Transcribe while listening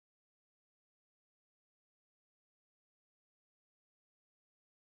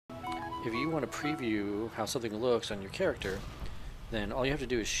if you want to preview how something looks on your character, then all you have to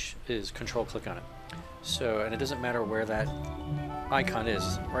do is control click on it. So, and it doesn't matter where that icon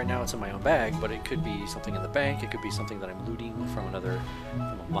is. Right now it's in my own bag, but it could be something in the bank, it could be something that I'm looting from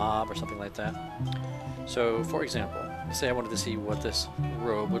a mob or something like that. So, for example, say I wanted to see what this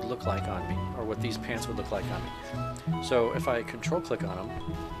robe would look like on me, or what these pants would look like on me. So if I control click on them,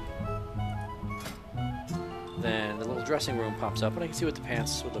 then the little dressing room pops up and I can see what the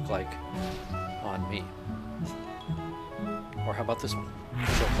pants would look like on me. Or how about this one?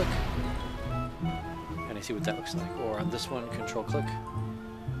 Control click. And I see what that looks like. Or on this one, control click.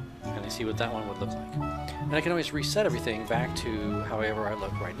 And I see what that one would look like. And I can always reset everything back to however I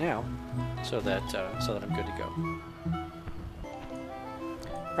look right now, so that I'm good to go.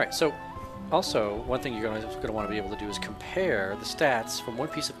 Alright, so also one thing you're going to want to be able to do is compare the stats from one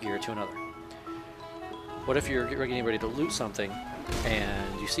piece of gear to another. What if you're getting ready to loot something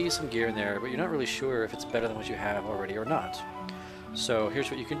and you see some gear in there, but you're not really sure if it's better than what you have already or not? So here's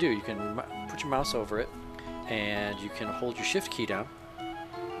what you can do. You can put your mouse over it and you can hold your shift key down.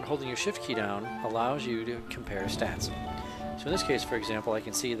 And holding your shift key down allows you to compare stats. So in this case, for example, I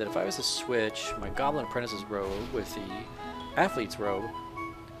can see that if I was to switch my Goblin Apprentice's robe with the Athlete's robe,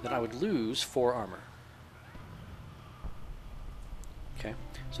 then I would lose 4 armor. Okay,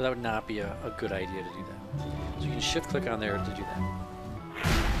 so that would not be a good idea to do that. So you can shift click on there to do that.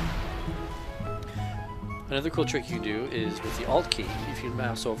 Another cool trick you can do is with the Alt key. If you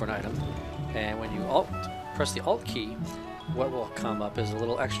mouse over an item, and when you press the Alt key, what will come up is a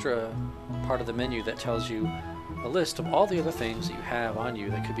little extra part of the menu that tells you a list of all the other things that you have on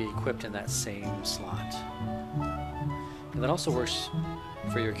you that could be equipped in that same slot. And that also works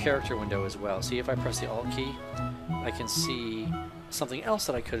for your character window as well. See, if I press the Alt key, I can see something else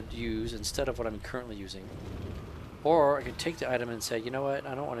that I could use instead of what I'm currently using. Or I could take the item and say, you know what,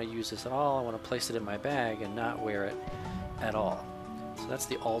 I don't want to use this at all, I want to place it in my bag and not wear it at all. So that's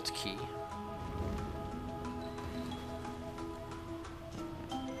the Alt key.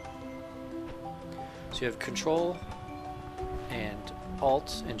 So you have Control and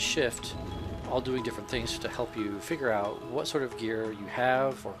Alt and Shift all doing different things to help you figure out what sort of gear you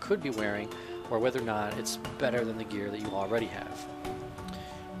have or could be wearing, or whether or not it's better than the gear that you already have.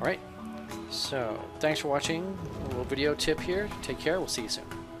 Alright, so thanks for watching. A little video tip here. Take care. We'll see you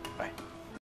soon.